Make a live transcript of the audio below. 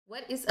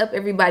What is up,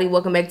 everybody?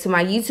 Welcome back to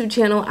my YouTube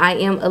channel. I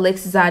am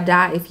Alexis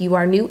if you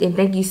are new, and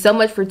thank you so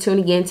much for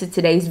tuning in to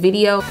today's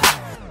video.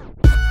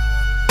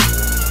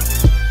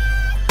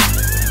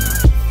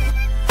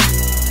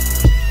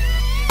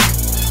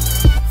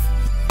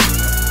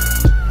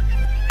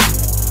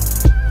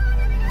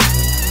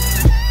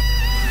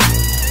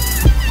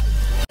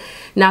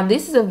 Now,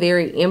 this is a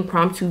very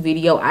impromptu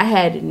video. I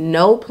had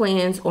no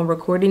plans on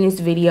recording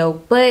this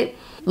video, but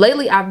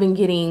lately I've been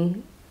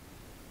getting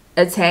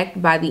attacked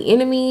by the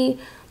enemy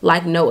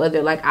like no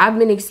other. Like, I've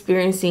been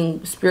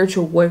experiencing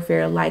spiritual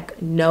warfare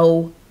like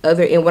no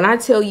other. And when I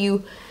tell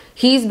you,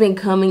 he's been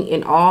coming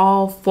in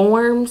all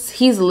forms.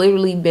 He's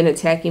literally been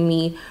attacking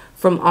me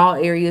from all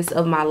areas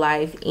of my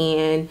life.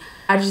 And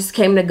I just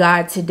came to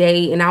God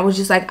today and I was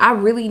just like, I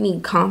really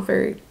need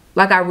comfort.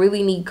 Like, I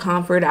really need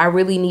comfort. I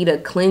really need a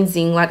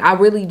cleansing. Like, I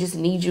really just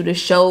need you to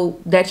show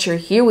that you're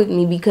here with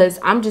me, because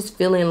I'm just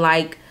feeling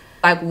like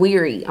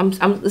weary.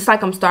 It's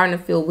like I'm starting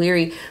to feel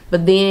weary.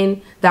 But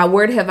then, thy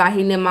word have I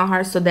hidden in my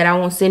heart so that I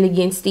won't sin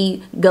against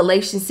thee.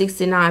 Galatians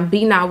 6:9,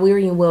 be not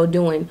weary in well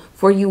doing,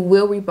 for you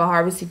will reap a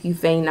harvest if you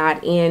faint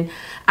not. And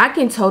I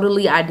can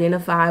totally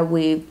identify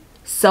with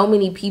so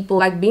many people.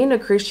 Like, being a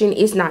Christian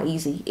is not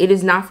easy. It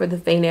is not for the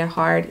faint at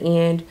heart.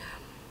 And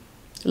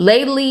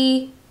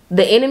lately,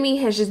 the enemy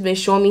has just been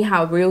showing me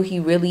how real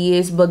he really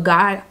is, but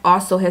God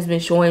also has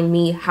been showing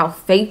me how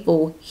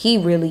faithful he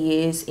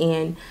really is.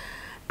 And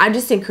I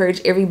just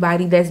encourage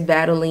everybody that's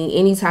battling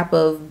any type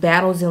of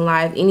battles in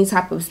life, any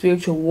type of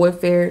spiritual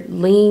warfare,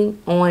 lean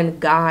on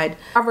God.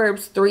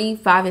 Proverbs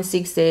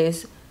 3:5-6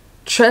 says,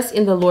 trust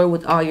in the Lord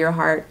with all your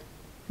heart.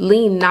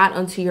 Lean not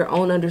unto your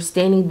own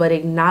understanding, but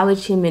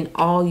acknowledge him in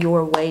all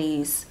your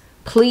ways.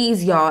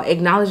 Please, y'all,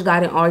 acknowledge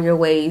God in all your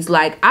ways.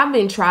 Like, I've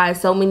been tried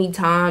so many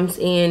times,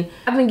 and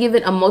I've been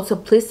given a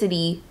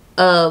multiplicity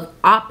of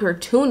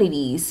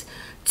opportunities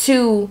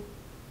to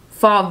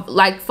fall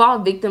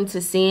victim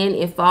to sin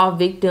and fall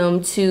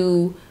victim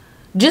to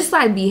just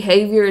like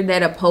behavior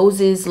that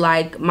opposes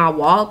like my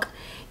walk.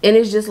 And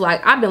it's just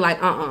like, I've been like,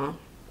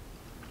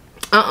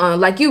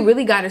 like, you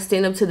really got to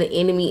stand up to the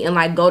enemy and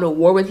like go to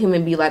war with him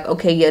and be like,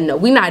 okay, yeah, no,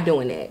 we're not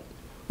doing that.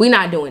 We're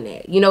not doing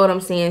that. You know what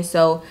I'm saying?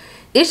 So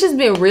it's just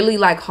been really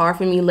like hard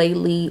for me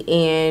lately.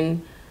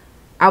 And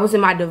I was in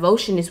my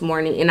devotion this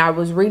morning and I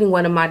was reading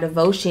one of my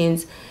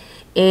devotions,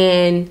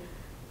 and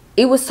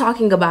it was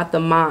talking about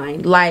the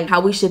mind, like how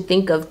we should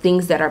think of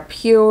things that are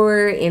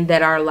pure and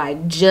that are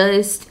like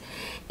just.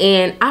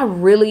 And I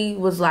really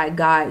was like,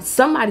 God,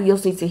 somebody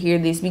else needs to hear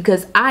this,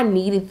 because I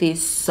needed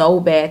this so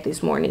bad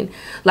this morning.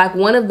 Like,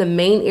 one of the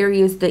main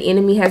areas the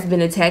enemy has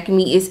been attacking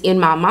me is in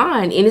my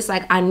mind. And it's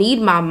like, I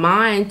need my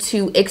mind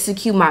to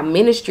execute my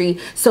ministry.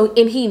 So,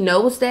 and he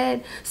knows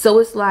that. So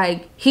it's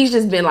like, he's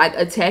just been like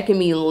attacking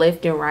me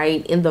left and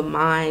right in the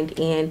mind.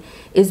 And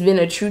it's been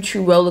a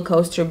true roller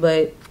coaster.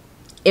 But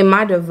in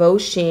my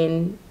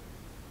devotion,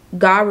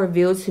 God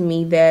revealed to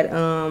me that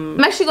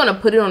I'm actually going to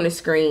put it on the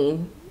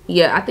screen.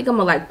 Yeah, I think I'm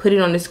gonna like put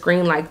it on the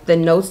screen, like the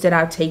notes that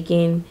I've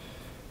taken.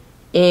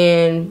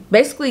 And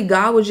basically,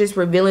 God was just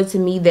revealing to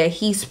me that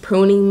he's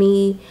pruning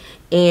me,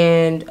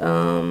 and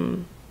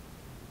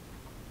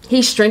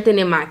he's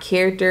strengthening my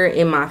character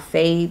and my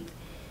faith,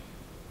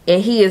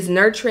 and he is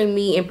nurturing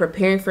me and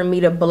preparing for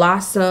me to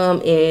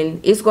blossom. And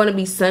it's going to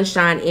be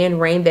sunshine and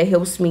rain that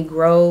helps me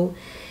grow.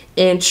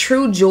 And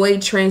true joy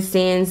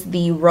transcends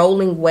the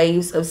rolling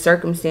waves of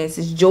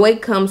circumstances. Joy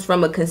comes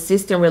from a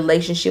consistent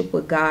relationship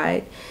with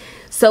God.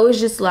 So it's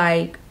just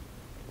like,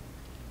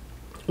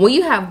 when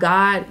you have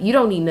God, you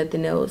don't need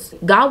nothing else.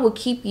 God will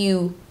keep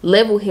you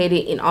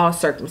level-headed in all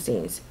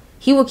circumstances.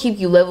 He will keep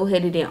you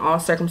level-headed in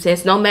all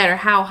circumstances. No matter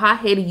how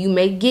hot-headed you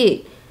may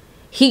get,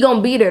 he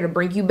gonna be there to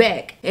bring you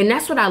back. And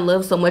that's what I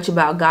love so much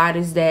about God,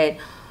 is that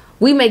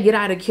we may get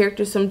out of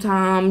character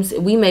sometimes.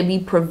 We may be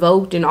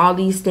provoked and all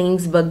these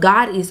things, but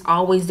God is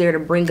always there to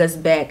bring us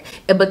back.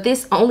 But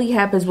this only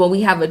happens when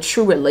we have a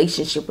true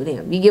relationship with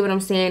him. You get what I'm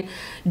saying?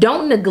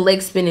 Don't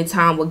neglect spending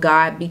time with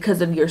God because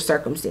of your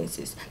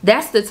circumstances.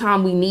 That's the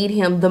time we need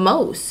him the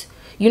most.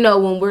 You know,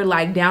 when we're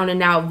like down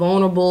and out,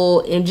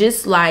 vulnerable, and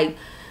just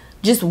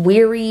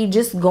weary,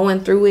 just going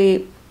through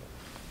it.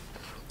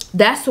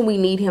 That's when we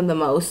need him the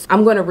most.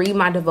 I'm going to read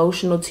my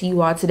devotional to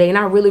you all today. And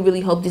I really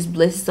hope this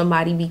blesses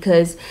somebody,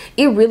 because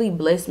it really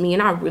blessed me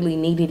and I really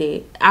needed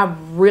it. I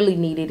really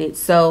needed it.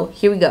 So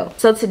here we go.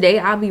 So today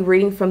I'll be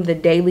reading from the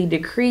Daily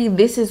Decree.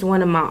 This is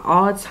one of my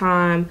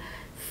all-time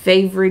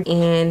favorite.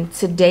 And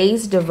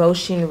today's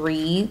devotion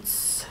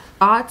reads,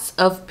 thoughts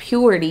of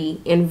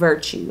purity and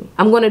virtue.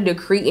 I'm going to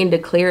decree and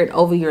declare it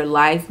over your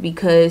life,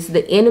 because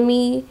the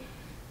enemy,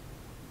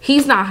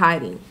 he's not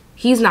hiding.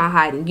 He's not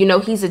hiding. You know,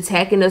 he's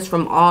attacking us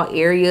from all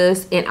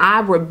areas, and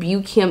I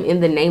rebuke him in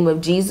the name of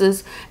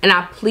Jesus, and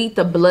I plead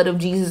the blood of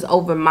Jesus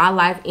over my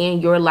life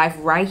and your life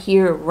right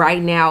here,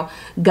 right now.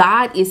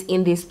 God is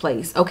in this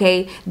place,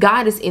 okay?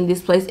 God is in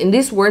this place, and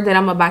this word that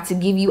I'm about to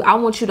give you, I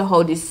want you to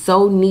hold it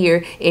so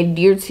near and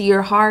dear to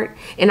your heart,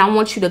 and I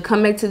want you to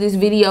come back to this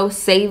video,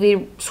 save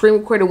it, screen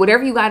record it,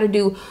 whatever you got to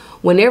do.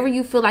 Whenever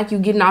you feel like you're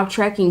getting off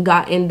track and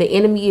the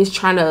enemy is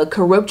trying to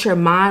corrupt your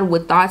mind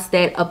with thoughts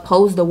that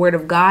oppose the word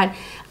of God,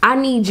 I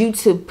need you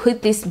to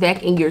put this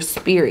back in your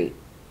spirit.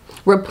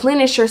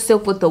 Replenish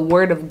yourself with the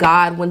word of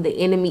God when the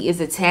enemy is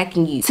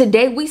attacking you.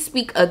 Today, we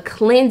speak a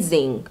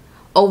cleansing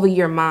over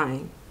your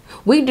mind.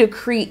 We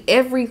decree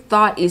every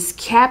thought is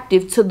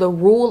captive to the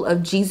rule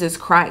of Jesus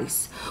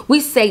Christ. We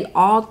say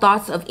all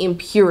thoughts of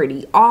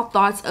impurity, all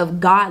thoughts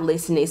of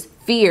godlessness,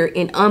 fear,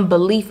 and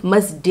unbelief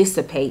must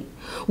dissipate.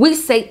 We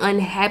say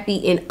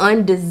unhappy and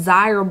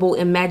undesirable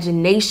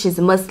imaginations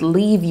must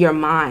leave your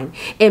mind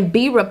and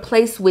be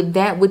replaced with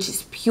that which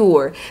is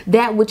pure,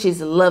 that which is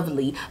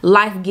lovely,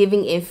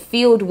 life-giving, and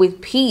filled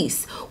with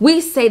peace.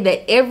 We say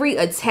that every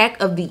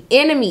attack of the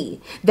enemy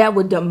that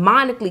would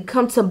demonically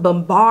come to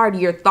bombard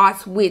your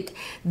thoughts with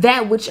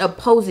that which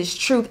opposes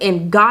truth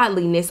and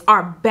godliness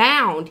are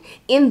bound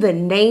in the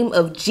name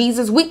of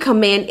Jesus. We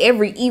command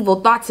every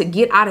evil thought to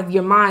get out of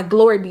your mind.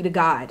 Glory be to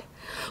God.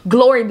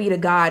 Glory be to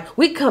God.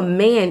 We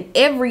command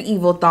every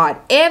evil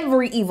thought,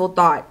 every evil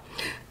thought,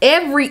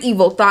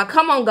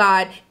 come on,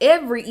 God,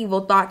 every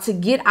evil thought to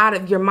get out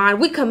of your mind.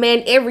 We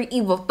command every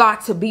evil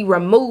thought to be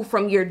removed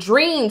from your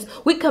dreams.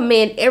 We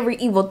command every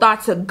evil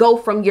thought to go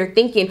from your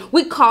thinking.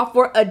 We call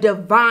for a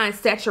divine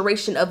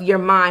saturation of your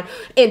mind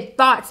and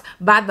thoughts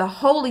by the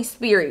Holy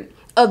Spirit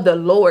of the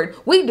Lord.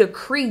 We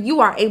decree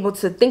you are able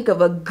to think of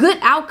a good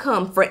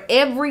outcome for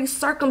every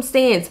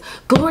circumstance.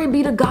 Glory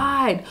be to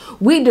God.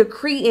 We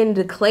decree and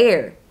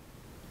declare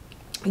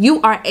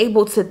you are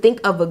able to think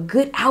of a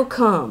good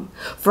outcome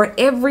for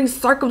every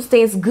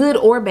circumstance, good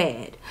or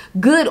bad,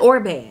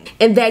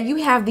 and that you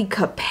have the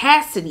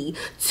capacity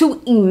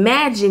to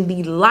imagine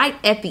the light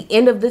at the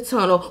end of the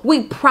tunnel.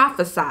 We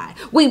prophesy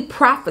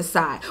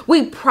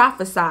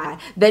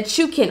that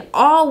you can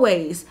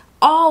always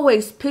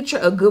picture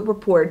a good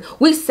report.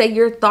 We say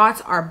your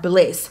thoughts are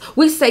blessed.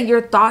 We say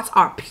your thoughts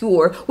are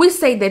pure. We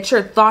say that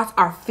your thoughts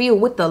are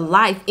filled with the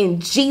life in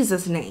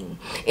Jesus' name.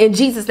 In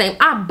Jesus' name,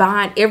 I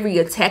bind every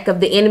attack of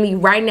the enemy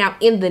right now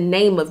in the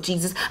name of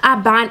Jesus. I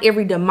bind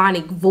every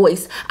demonic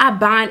voice. I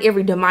bind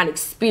every demonic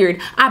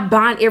spirit. I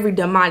bind every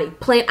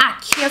demonic plan. I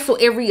cancel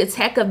every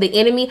attack of the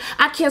enemy.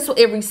 I cancel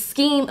every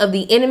scheme of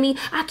the enemy.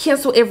 I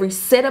cancel every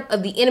setup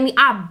of the enemy.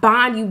 I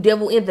bind you,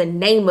 devil, in the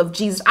name of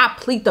Jesus. I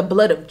plead the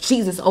blood of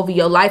Jesus over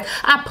your life.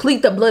 I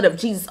plead the blood of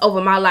Jesus over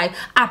my life.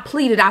 I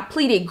plead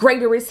it.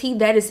 Greater is he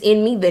that is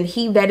in me than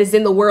he that is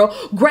in the world.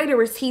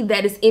 Greater is he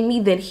that is in me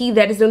than he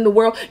that is in the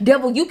world.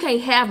 Devil, you can't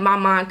have my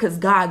mind because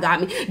God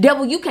got me.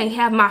 Devil, you can't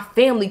have my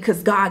family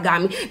because God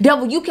got me.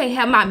 Devil, you can't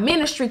have my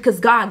ministry because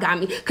God got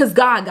me. Because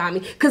God got me.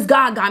 Because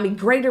God got me.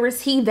 Greater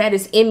is he that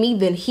is in me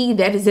than he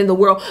that is in the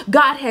world.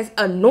 God has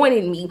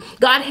anointed me.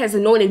 God has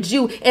anointed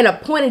you and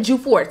appointed you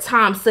for a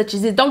time such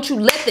as this. Don't you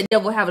let the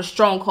devil have a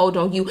stronghold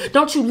on you.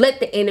 Don't you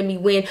let the enemy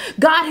win.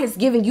 God has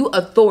given you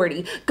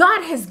authority.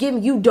 God has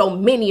given you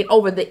dominion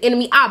over the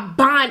enemy. I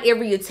bind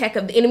every attack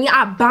of the enemy.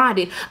 I bind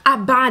it.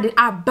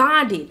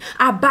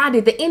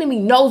 The enemy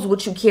knows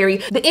what you carry.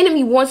 The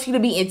enemy wants you to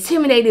be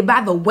intimidated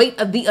by the weight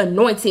of the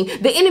anointing.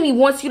 The enemy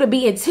wants you to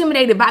be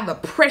intimidated by the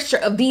pressure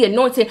of the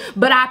anointing.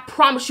 But I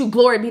promise you,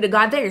 glory be to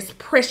God, there is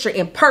pressure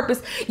and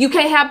purpose. You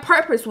can't have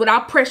purpose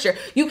without pressure.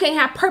 You can't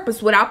have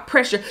purpose without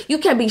pressure. You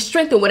can't be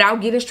strengthened without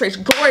getting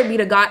stretched. Glory be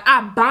to God.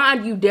 I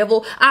bind you,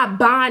 devil. I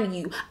bind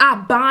you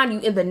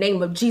in the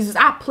name of Jesus.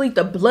 I plead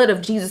the blood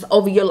of Jesus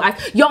over your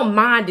life. Your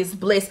mind is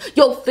blessed.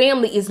 Your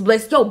family is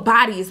blessed. Your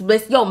body is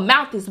blessed. Your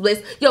mouth is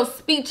blessed. Your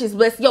speech is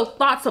blessed. Your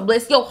thoughts are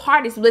blessed. Your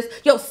heart is blessed.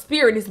 Your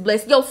spirit is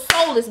blessed. Your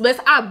soul is blessed.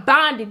 I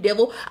bind it,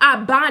 devil. I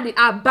bind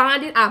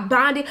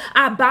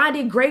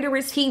it. Greater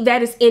is he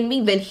that is in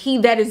me than he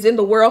that is in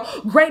the world.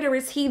 Greater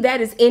is he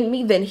that is in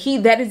me than he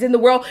that is in the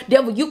world.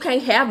 Devil, you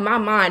can't have my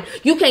mind.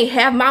 You can't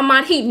have my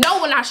mind. He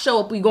know when I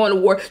show up, we going to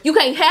war. You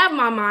can't have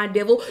my mind,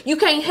 devil. You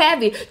can't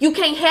have it. You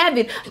can't have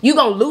it. You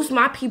gonna lose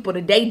my people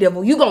today,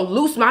 devil. You gonna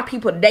lose my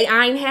people today.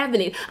 I ain't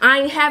having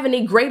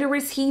it. Greater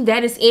is he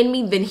that is in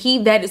me than he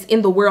that is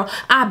in the world.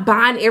 I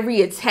bind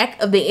every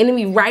attack of the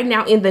enemy right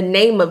now in the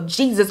name of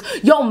Jesus.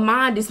 Your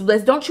mind is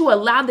blessed. Don't you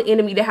allow the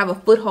enemy to have a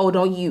foothold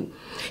on you.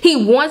 He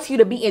wants you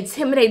to be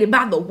intimidated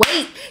by the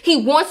weight. He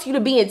wants you to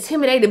be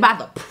intimidated by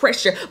the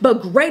pressure.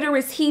 But greater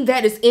is he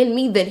that is in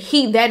me than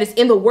he that is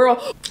in the world.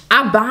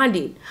 I bind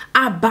it.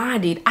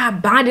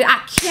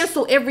 I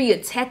cancel every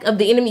attack of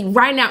the enemy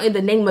right now in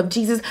the name of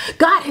Jesus.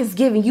 God has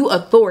given you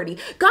authority.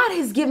 God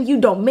has given you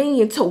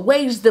dominion to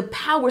wage the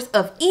powers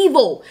of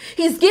evil.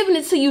 He's given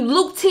it to you.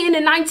 Luke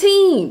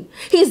 10:19.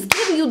 He's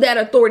giving you that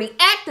authority.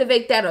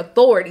 Activate that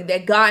authority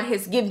that God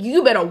has given you.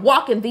 You better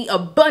walk in the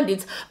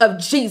abundance of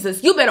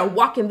Jesus. You better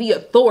walk in the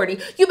authority.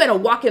 You better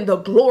walk in the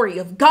glory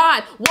of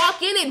God.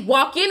 Walk in it.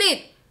 Walk in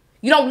it.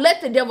 You don't let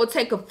the devil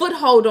take a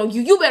foothold on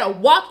you. You better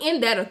walk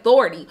in that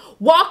authority.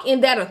 Walk in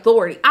that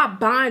authority. I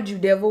bind you,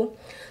 devil.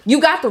 You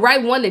got the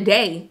right one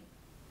today.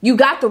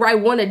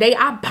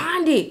 I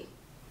bind it.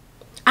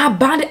 I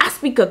bind it. I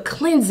speak a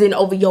cleansing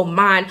over your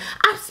mind.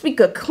 I speak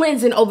a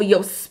cleansing over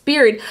your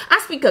spirit.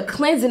 I speak a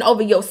cleansing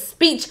over your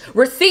speech.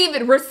 Receive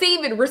it,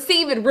 receive it,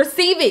 receive it,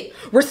 receive it,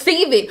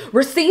 receive it,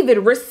 receive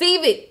it,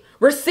 receive it,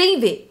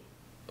 receive it.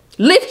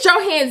 Lift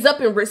your hands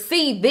up and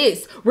receive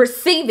this.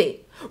 Receive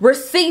it.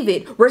 Receive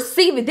it.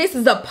 Receive it. This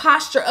is a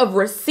posture of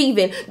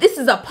receiving. This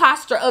is a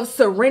posture of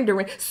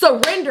surrendering.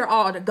 Surrender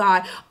all to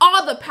God.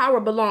 All the power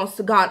belongs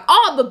to God.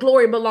 All the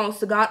glory belongs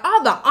to God.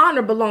 All the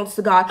honor belongs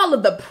to God. All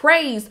of the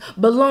praise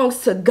belongs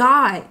to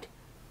God.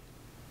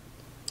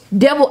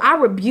 Devil, I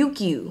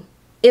rebuke you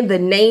in the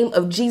name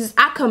of Jesus.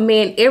 I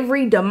command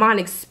every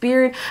demonic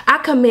spirit. I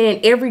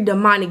command every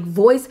demonic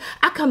voice.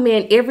 I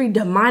command every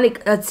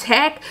demonic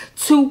attack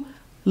to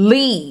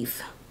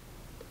leave.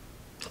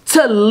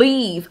 To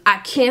leave. I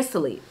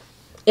cancel it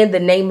in the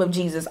name of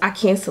Jesus. I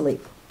cancel it.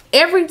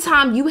 Every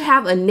time you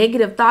have a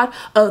negative thought,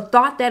 a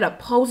thought that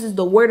opposes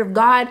the word of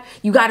God,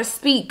 you got to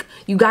speak.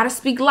 You got to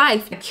speak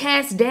life.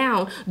 Cast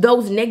down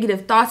those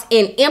negative thoughts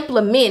and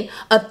implement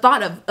a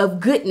thought of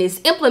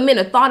goodness. Implement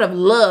a thought of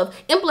love.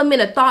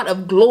 Implement a thought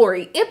of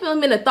glory.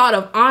 Implement a thought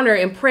of honor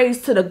and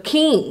praise to the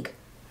King.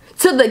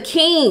 To the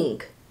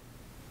King.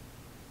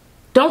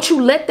 Don't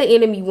you let the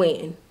enemy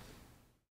win.